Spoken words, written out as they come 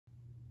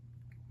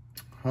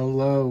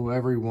Hello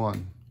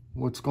everyone,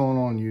 what's going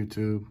on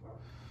YouTube?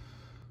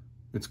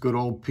 It's good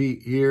old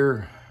Pete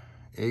here,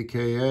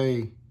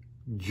 aka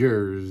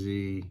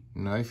Jersey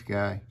Knife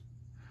Guy.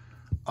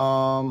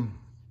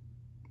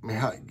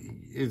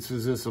 Is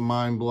this a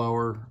mind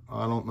blower?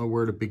 I don't know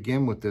where to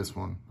begin with this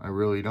one. I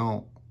really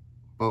don't.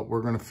 But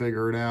we're gonna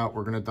figure it out.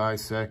 We're gonna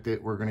dissect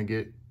it. We're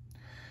gonna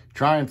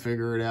try and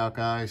figure it out,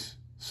 guys.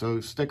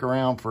 So stick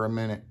around for a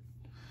minute.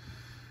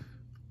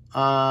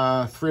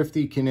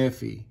 Thrifty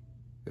Kniffy.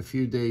 A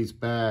few days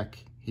back,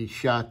 he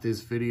shot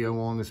this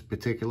video on this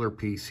particular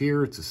piece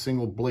here. It's a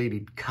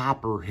single-bladed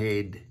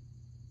copperhead,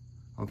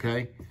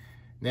 okay?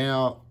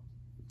 Now,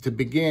 to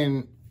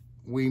begin,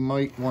 we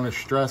might want to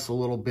stress a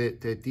little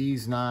bit that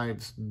these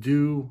knives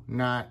do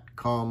not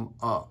come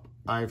up.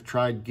 I've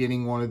tried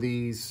getting one of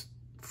these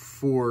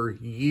for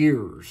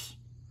years.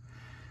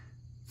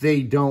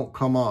 They don't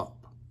come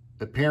up.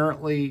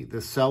 Apparently,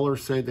 the seller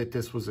said that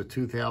this was a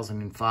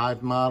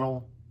 2005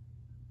 model.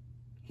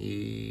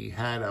 He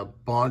had a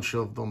bunch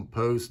of them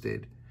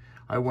posted.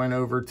 I went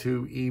over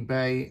to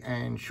eBay,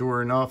 and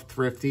sure enough,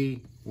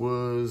 Thrifty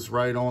was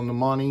right on the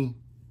money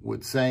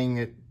with saying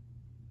that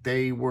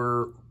they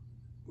were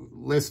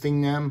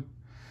listing them.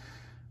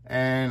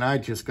 And I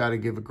just got to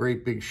give a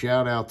great big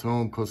shout out to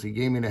him because he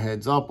gave me the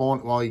heads up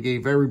on it. Well, he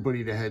gave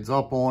everybody the heads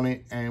up on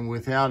it. And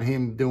without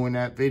him doing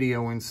that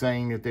video and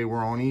saying that they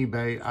were on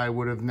eBay, I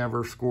would have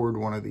never scored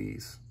one of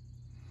these.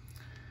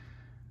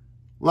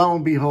 Lo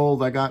and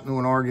behold, I got into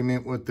an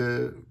argument with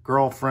the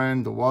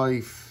girlfriend, the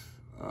wife.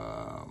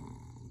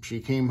 She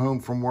came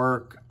home from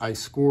work. I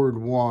scored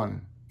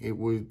one.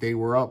 They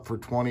were up for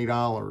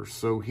 $20.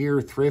 So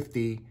here,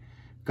 Thrifty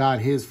got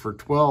his for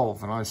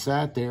 $12. And I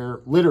sat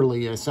there,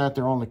 literally, I sat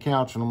there on the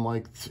couch and I'm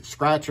like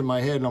scratching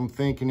my head. And I'm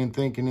thinking and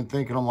thinking and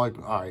thinking. I'm like,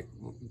 all right,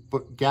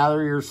 but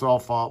gather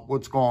yourself up.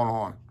 What's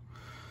going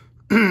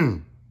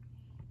on?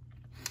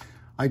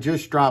 I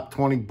just dropped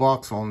 20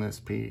 bucks on this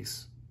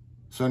piece.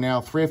 So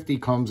now Thrifty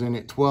comes in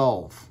at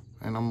 12.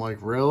 And I'm like,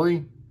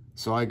 really?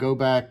 So I go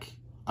back.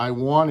 I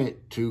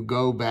wanted to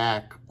go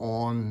back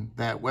on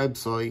that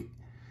website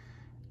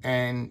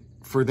and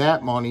for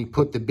that money,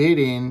 put the bid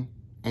in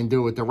and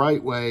do it the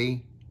right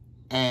way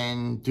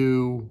and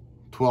do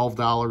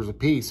 $12 a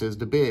piece as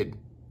the bid.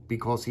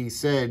 Because he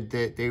said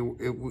that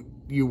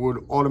you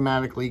would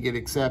automatically get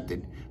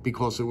accepted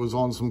because it was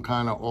on some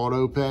kind of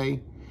auto pay.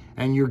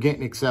 And you're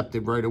getting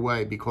accepted right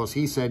away because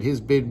he said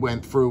his bid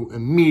went through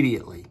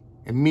immediately.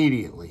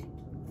 Immediately.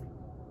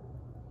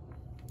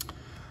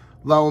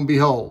 Lo and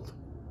behold,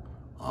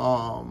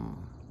 I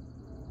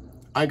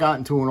got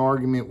into an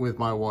argument with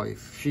my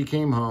wife. She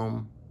came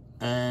home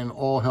and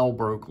all hell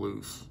broke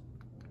loose.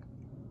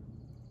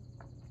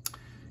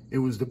 It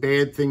was the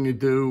bad thing to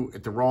do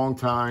at the wrong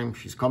time.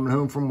 She's coming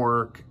home from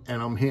work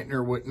and I'm hitting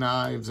her with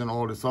knives and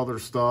all this other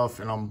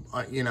stuff. And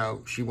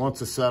she wants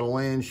to settle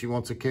in. She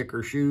wants to kick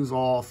her shoes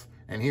off.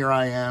 And here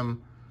I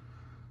am,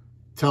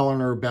 telling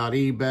her about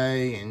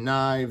eBay and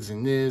knives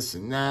and this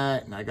and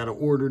that. And I got to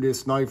order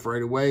this knife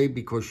right away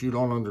because you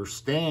don't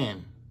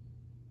understand.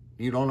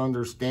 You don't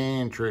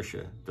understand,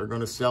 Trisha. They're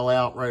going to sell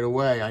out right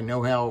away. I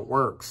know how it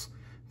works.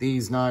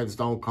 These knives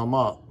don't come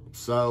up.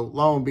 So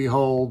lo and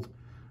behold,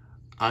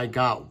 I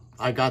got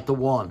the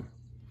one.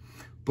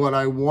 But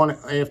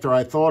after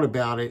I thought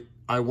about it,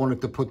 I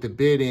wanted to put the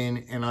bid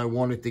in and I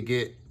wanted to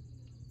get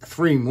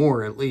 3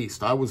 more at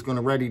least. I was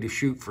ready to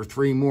shoot for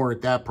 3 more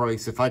at that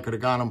price if I could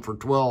have got them for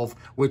 12,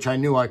 which I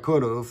knew I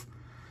could have.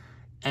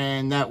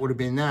 And that would have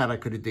been that. I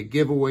could have did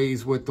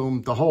giveaways with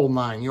them, the whole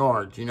 9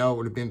 yards. It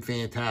would have been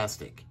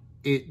fantastic.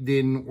 It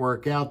didn't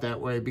work out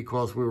that way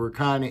because we were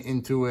kind of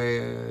into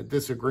a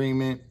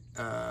disagreement,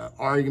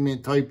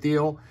 argument type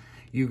deal.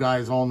 You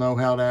guys all know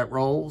how that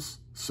rolls.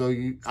 So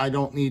I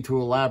don't need to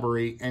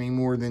elaborate any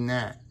more than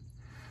that.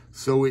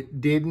 So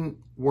it didn't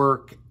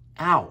work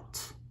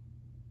out.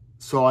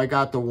 So I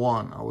got the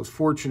one. I was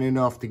fortunate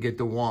enough to get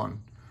the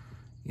one.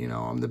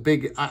 I'm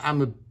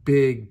a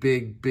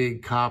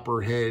big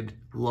copperhead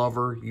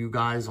lover. You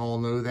guys all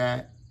know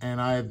that.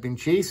 And I have been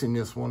chasing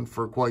this one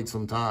for quite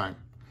some time.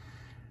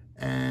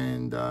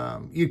 And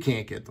you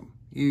can't get them.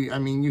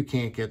 You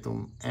can't get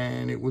them.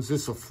 And it was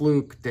just a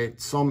fluke that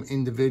some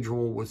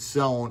individual was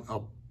selling a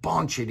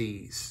bunch of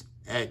these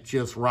at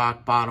just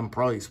rock bottom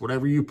price.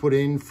 Whatever you put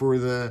in for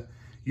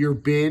your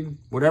bid,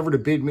 whatever the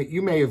bid,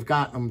 you may have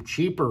gotten them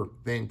cheaper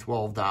than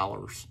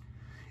 $12.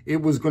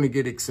 It was going to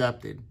get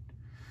accepted.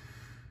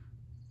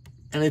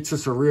 And it's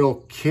just a real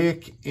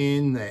kick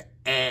in the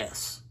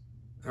ass.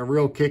 A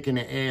real kick in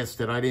the ass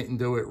that I didn't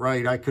do it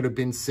right. I could have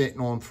been sitting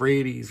on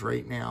 380s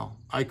right now.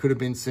 I could have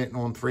been sitting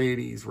on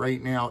 380s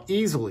right now.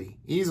 Easily.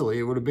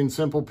 It would have been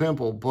simple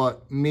pimple.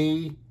 But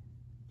me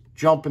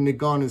jumping the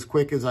gun as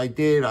quick as I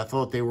did, I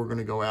thought they were going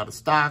to go out of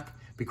stock.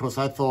 Because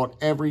I thought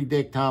every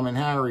Dick, Tom, and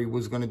Harry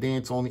was going to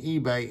dance on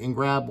eBay and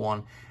grab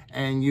one.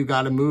 And you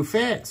got to move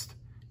fast.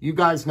 You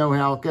guys know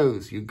how it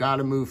goes. You got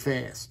to move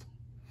fast.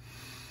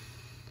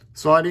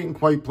 So I didn't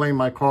quite play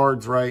my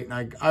cards right.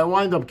 And I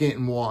wind up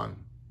getting one.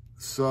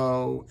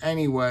 So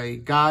anyway,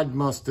 God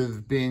must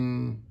have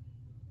been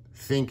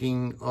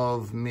thinking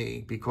of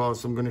me,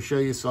 because I'm going to show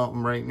you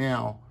something right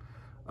now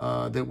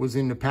that was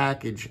in the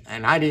package,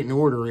 and I didn't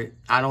order it.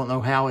 I don't know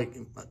how it,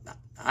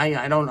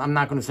 I'm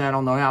not going to say I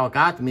don't know how it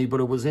got to me, but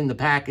it was in the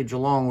package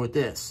along with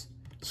this.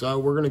 So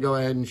we're going to go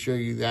ahead and show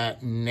you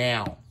that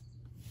now.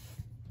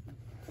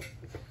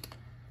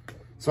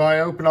 So I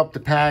open up the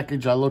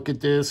package, I look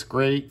at this,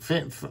 great.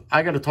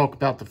 I got to talk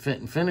about the fit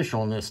and finish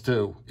on this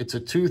too. It's a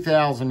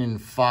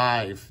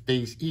 2005.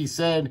 He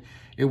said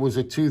it was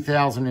a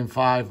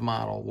 2005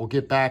 model. We'll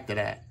get back to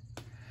that.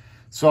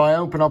 So I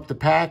open up the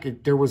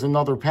package. There was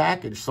another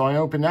package. So I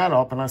opened that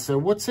up and I said,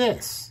 what's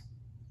this?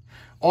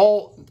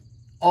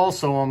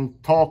 Also, I'm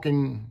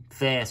talking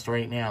fast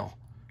right now.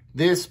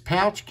 This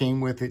pouch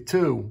came with it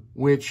too,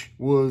 which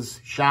was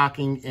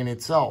shocking in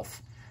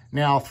itself.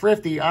 Now,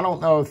 Thrifty, I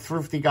don't know if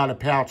Thrifty got a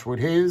pouch with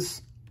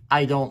his.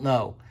 I don't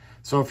know.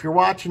 So if you're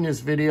watching this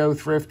video,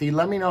 Thrifty,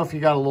 let me know if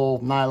you got a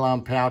little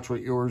nylon pouch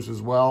with yours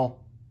as well.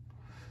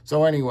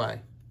 So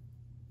anyway,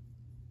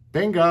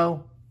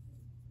 bingo.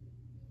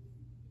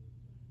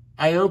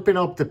 I open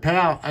up the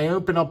pouch, I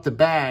open up the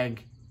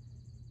bag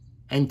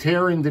and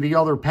tear into the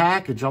other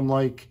package. I'm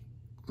like,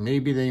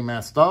 maybe they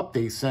messed up.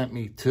 They sent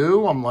me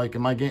two. I'm like,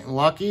 am I getting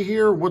lucky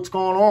here? What's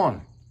going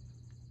on?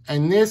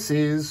 And this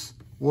is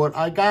what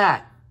I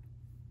got.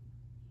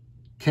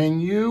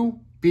 Can you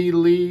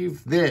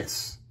believe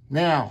this?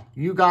 Now,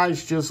 you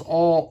guys just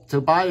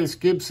Tobias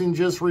Gibson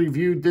just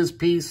reviewed this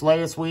piece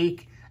last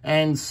week,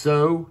 and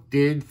so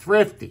did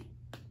Thrifty.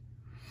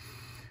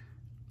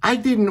 I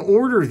didn't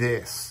order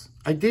this.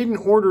 I didn't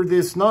order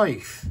this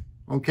knife,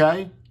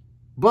 okay?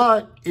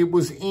 But it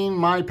was in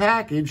my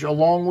package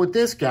along with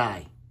this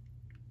guy.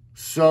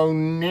 So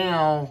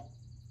now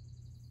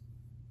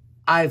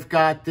I've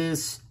got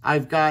this.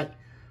 I've got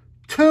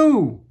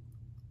two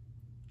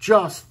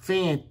just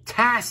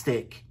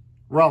fantastic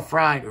Rough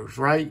Riders,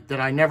 right? That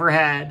I never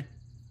had.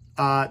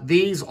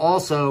 These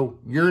also,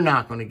 you're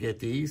not going to get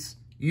these.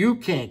 You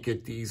can't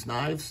get these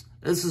knives.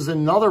 This is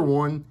another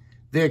one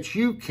that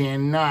you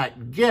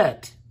cannot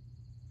get.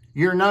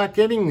 You're not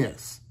getting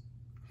this.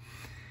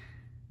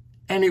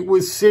 And it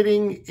was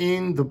sitting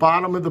in the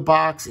bottom of the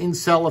box in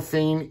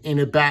cellophane in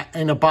a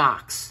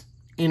box.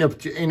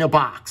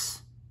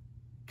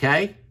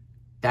 Okay?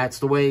 That's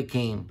the way it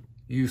came.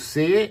 You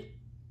see it?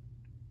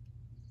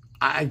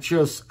 I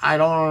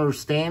don't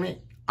understand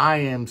it. I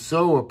am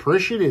so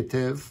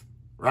appreciative,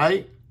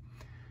 right?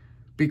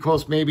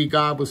 Because maybe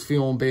God was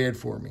feeling bad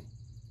for me.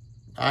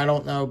 I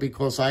don't know,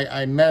 because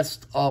I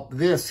messed up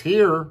this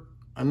here.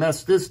 I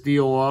messed this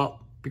deal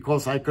up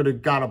because I could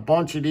have got a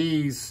bunch of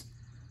these,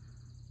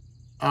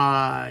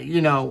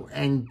 you know,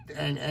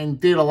 and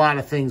did a lot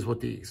of things with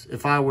these.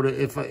 If I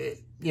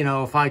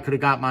could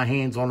have got my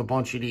hands on a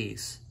bunch of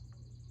these.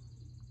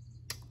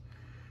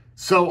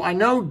 So I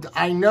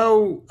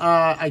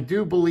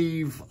do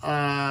believe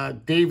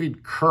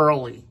David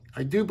Curley.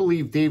 I do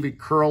believe David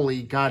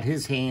Curley got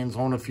his hands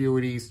on a few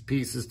of these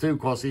pieces too,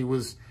 because he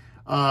was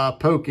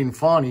poking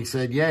fun. He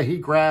said, yeah,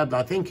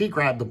 I think he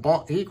grabbed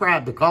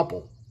a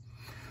couple.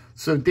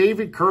 So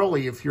David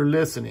Curley, if you're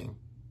listening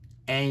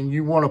and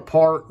you want to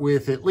part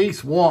with at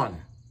least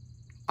one,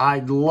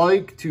 I'd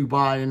like to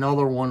buy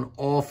another one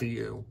off of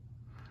you.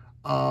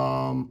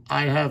 I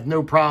have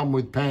no problem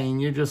with paying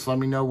you. Just let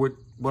me know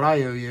what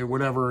I owe you,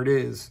 whatever it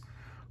is.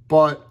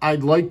 But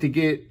I'd like to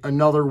get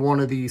another one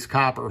of these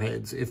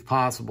copperheads if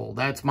possible.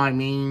 That's my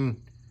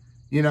main,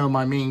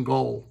 my main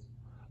goal.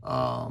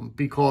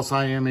 Because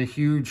I am a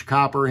huge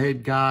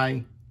copperhead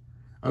guy,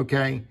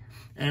 okay?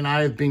 And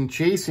I have been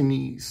chasing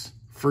these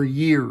for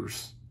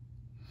years.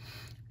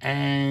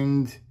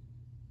 And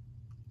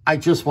I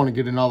just want to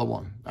get another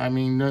one. I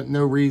mean,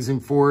 no reason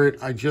for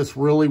it. I just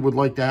really would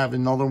like to have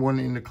another one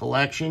in the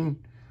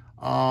collection.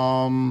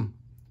 And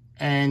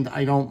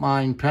I don't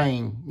mind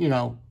paying,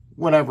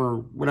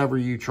 whatever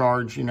you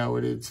charge,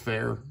 it's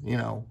fair,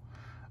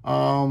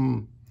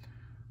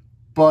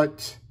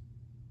 But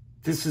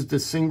this is the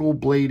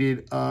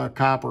single-bladed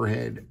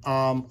copperhead.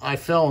 I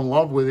fell in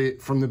love with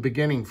it from the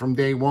beginning, from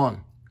day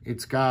one.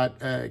 It's got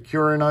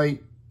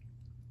Curanite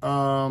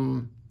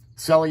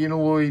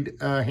celluloid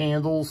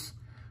handles,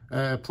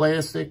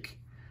 plastic.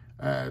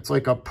 It's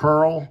like a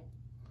pearl.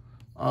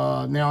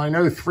 Now, I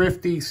know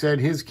Thrifty said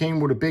his came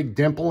with a big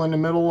dimple in the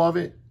middle of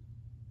it.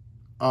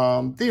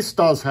 This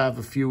does have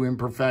a few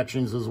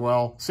imperfections as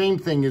well. Same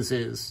thing as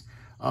his.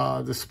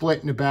 The split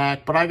in the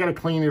back, but I got to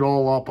clean it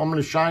all up. I'm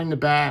going to shine the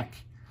back.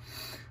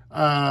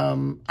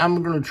 I'm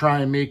going to try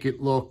and make it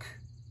look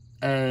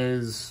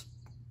as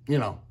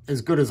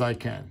good as I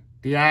can.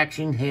 The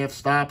action, half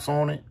stops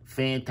on it,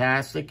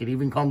 fantastic. It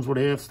even comes with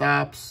half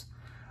stops.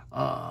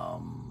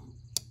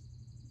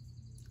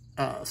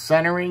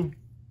 Centering.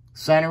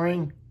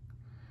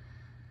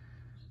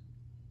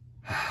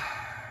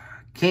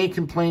 Can't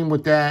complain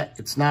with that.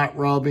 It's not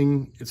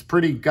rubbing. It's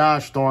pretty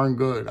gosh darn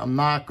good. I'm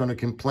not going to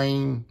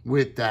complain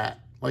with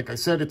that. Like I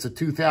said, it's a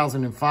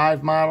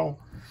 2005 model.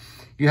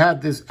 You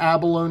have this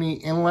abalone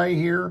inlay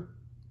here.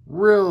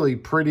 Really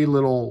pretty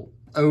little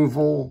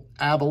oval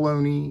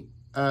abalone,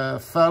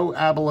 faux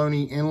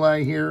abalone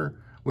inlay here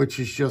which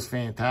is just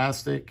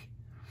fantastic.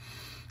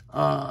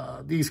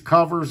 These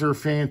covers are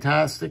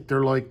fantastic.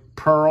 They're like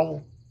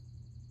pearl,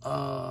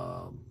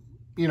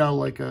 you know,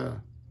 like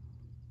a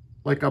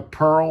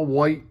pearl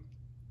white.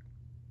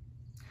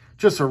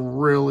 Just a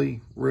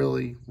really,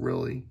 really,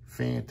 really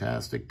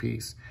fantastic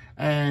piece.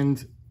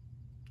 And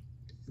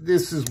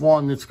this is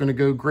one that's going to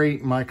go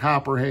great in my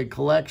Copperhead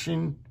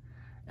collection.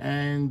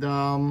 And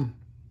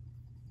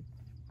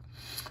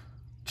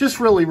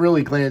just really,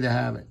 really glad to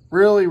have it.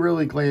 Really,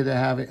 really glad to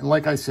have it. And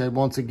like I said,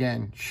 once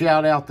again,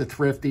 shout out to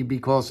Thrifty,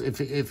 because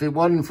if it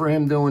wasn't for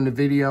him doing the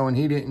video and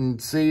he didn't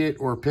see it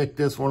or pick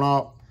this one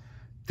up,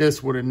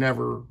 this would have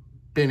never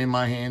been in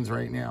my hands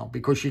right now,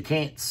 because you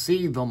can't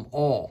see them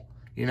all.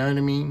 You know what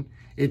I mean?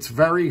 It's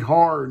very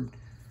hard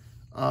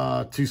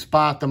to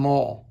spot them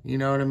all. You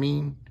know what I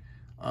mean?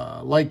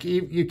 Like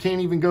you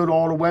can't even go to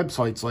all the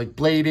websites like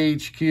Blade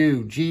HQ,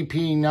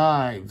 GP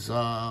Knives,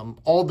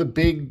 all the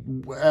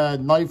big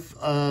knife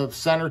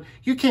center.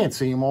 You can't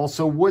see them all.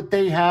 So what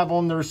they have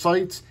on their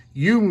sites,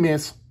 you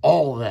miss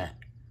all of that.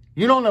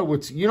 You don't know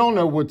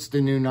what's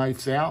the new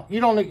knives out.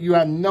 You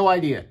have no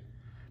idea,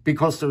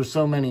 because there's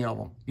so many of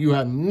them. You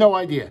have no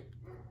idea.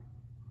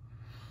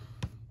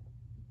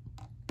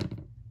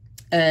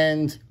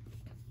 And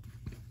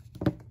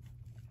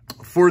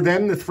for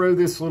them to throw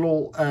this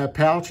little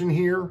pouch in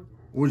here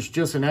was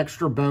just an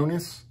extra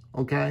bonus,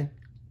 okay?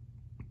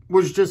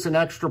 Was just an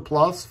extra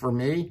plus for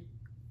me.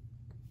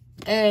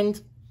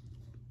 And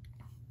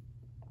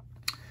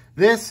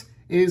this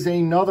is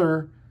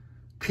another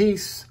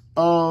piece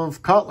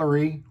of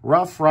cutlery,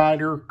 Rough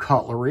Ryder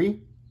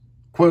cutlery,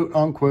 quote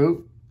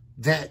unquote,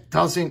 that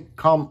doesn't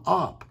come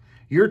up.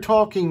 You're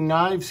talking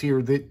knives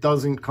here that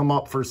doesn't come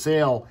up for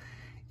sale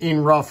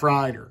in Rough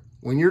Ryder.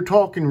 When you're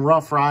talking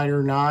Rough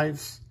Ryder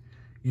knives,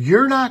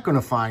 you're not going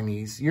to find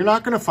these. You're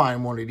not going to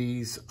find one of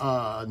these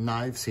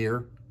knives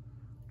here.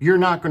 You're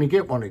not going to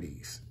get one of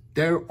these.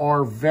 They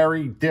are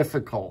very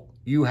difficult.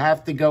 You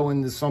have to go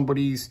into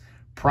somebody's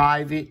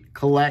private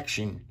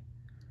collection,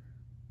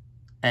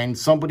 and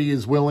somebody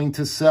is willing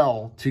to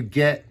sell to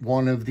get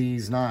one of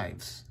these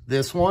knives.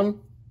 This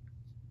one,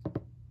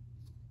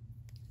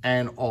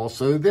 and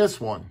also this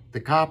one,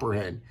 the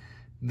Copperhead.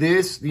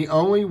 This, the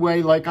only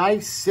way, like I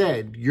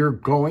said, you're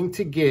going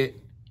to get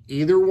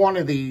either one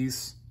of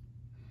these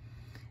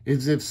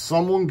is if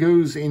someone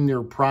goes in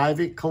their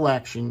private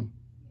collection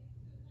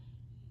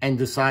and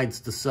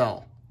decides to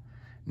sell.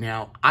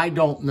 Now, I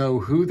don't know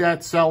who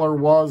that seller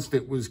was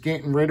that was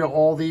getting rid of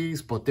all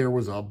these, but there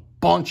was a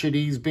bunch of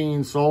these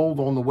being sold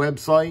on the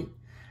website,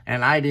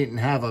 and I didn't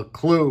have a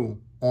clue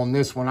on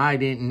this one. I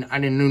didn't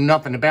know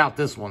nothing about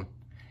this one.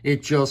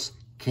 It just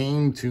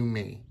came to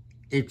me.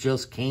 It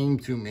just came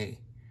to me.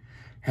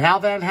 How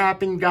that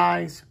happened,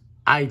 guys,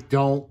 I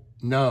don't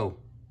know.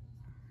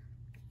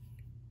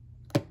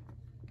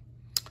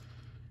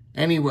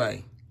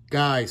 Anyway,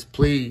 guys,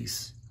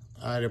 please,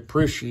 I'd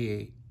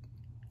appreciate,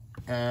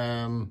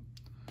 of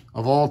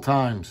all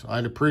times,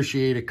 I'd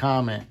appreciate a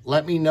comment.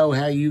 Let me know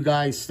how you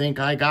guys think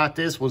I got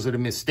this. Was it a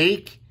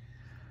mistake?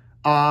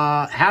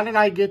 How did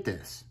I get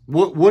this?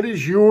 What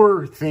is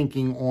your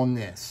thinking on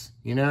this?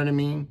 You know what I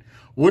mean?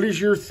 What is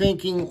your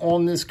thinking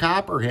on this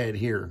Copperhead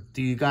here?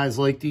 Do you guys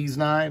like these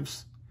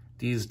knives?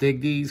 Do you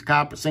dig these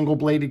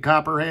single-bladed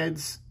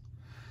Copperheads?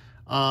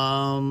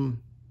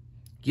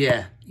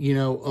 Yeah, you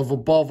know,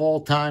 above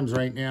all times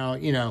right now,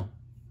 you know,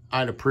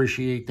 I'd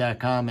appreciate that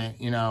comment,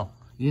 you know.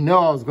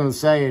 I was going to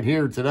say it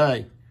here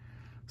today.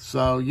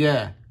 So,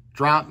 yeah,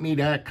 drop me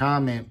that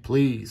comment,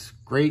 please.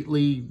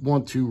 Greatly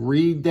want to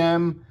read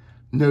them,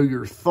 know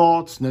your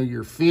thoughts, know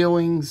your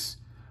feelings,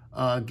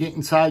 get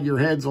inside your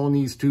heads on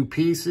these two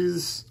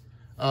pieces.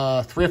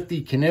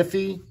 Thrifty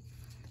Kniffy,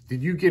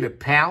 did you get a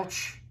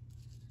pouch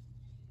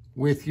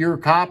with your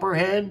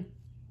Copperhead?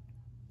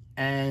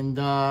 And,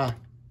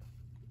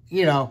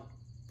 you know,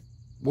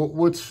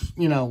 what's,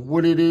 you know,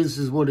 what it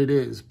is what it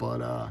is.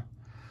 But,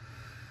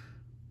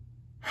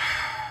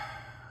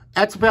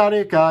 that's about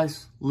it,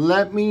 guys.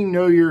 Let me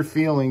know your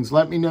feelings.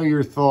 Let me know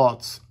your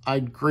thoughts.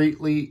 I'd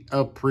greatly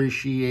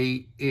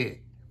appreciate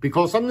it.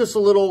 Because I'm just a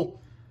little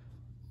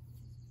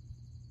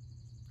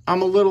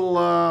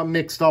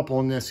mixed up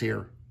on this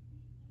here.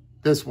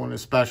 This one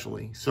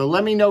especially. So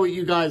let me know what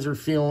you guys are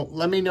feeling.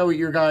 Let me know what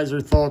your guys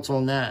are thoughts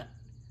on that.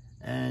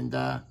 And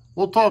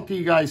we'll talk to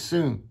you guys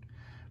soon.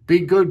 Be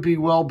good, be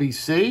well, be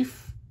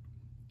safe.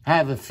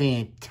 Have a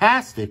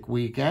fantastic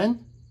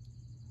weekend.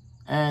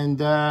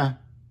 And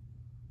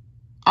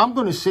I'm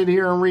going to sit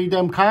here and read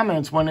them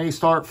comments when they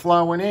start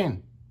flowing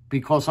in.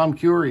 Because I'm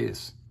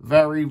curious.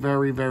 Very,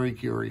 very, very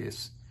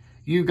curious.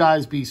 You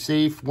guys be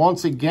safe.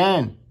 Once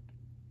again,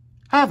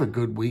 have a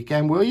good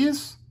weekend, will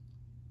yous?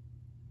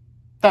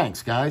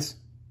 Thanks, guys.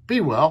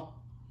 Be well.